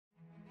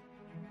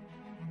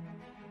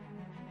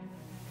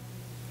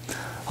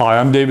Hi,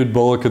 I'm David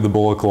Bulluck of the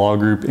Bulluck Law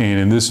Group, and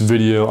in this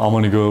video I'm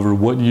going to go over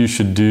what you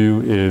should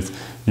do if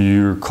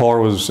your car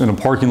was in a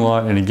parking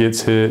lot and it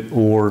gets hit,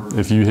 or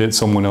if you hit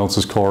someone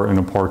else's car in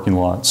a parking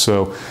lot.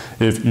 So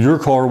if your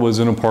car was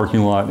in a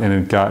parking lot and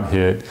it got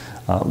hit,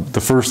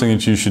 the first thing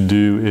that you should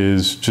do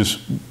is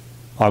just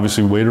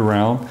obviously wait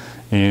around,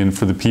 and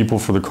for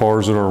the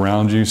cars that are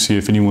around you, see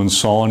if anyone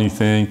saw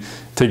anything.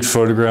 Take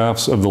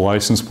photographs of the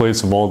license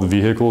plates of all the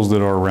vehicles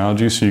that are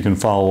around you so you can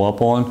follow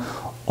up on.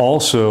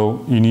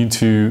 Also, you need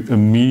to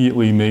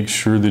immediately make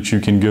sure that you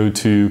can go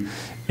to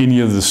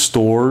any of the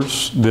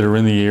stores that are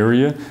in the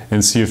area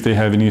and see if they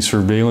have any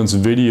surveillance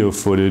video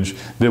footage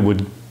that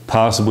would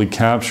possibly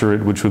capture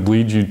it, which would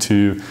lead you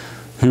to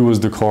who was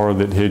the car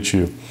that hit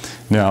you.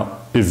 Now,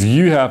 if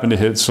you happen to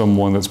hit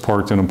someone that's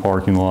parked in a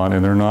parking lot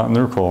and they're not in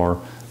their car,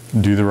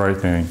 do the right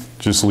thing.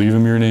 Just leave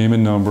them your name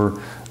and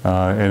number,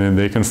 and then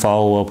they can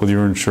follow up with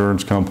your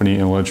insurance company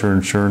and let your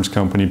insurance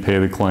company pay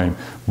the claim.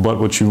 But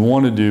what you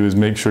want to do is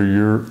make sure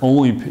your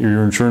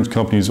insurance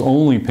company is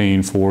only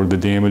paying for the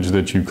damage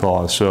that you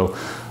caused. So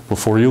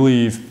before you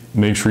leave,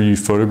 make sure you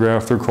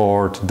photograph their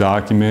car to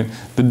document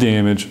the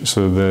damage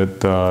so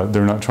that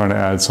they're not trying to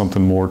add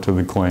something more to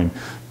the claim.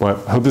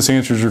 But I hope this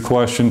answers your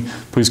question.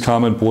 Please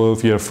comment below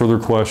if you have further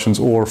questions,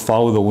 or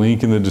follow the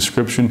link in the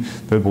description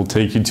that will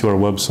take you to our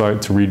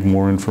website to read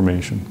more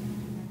information.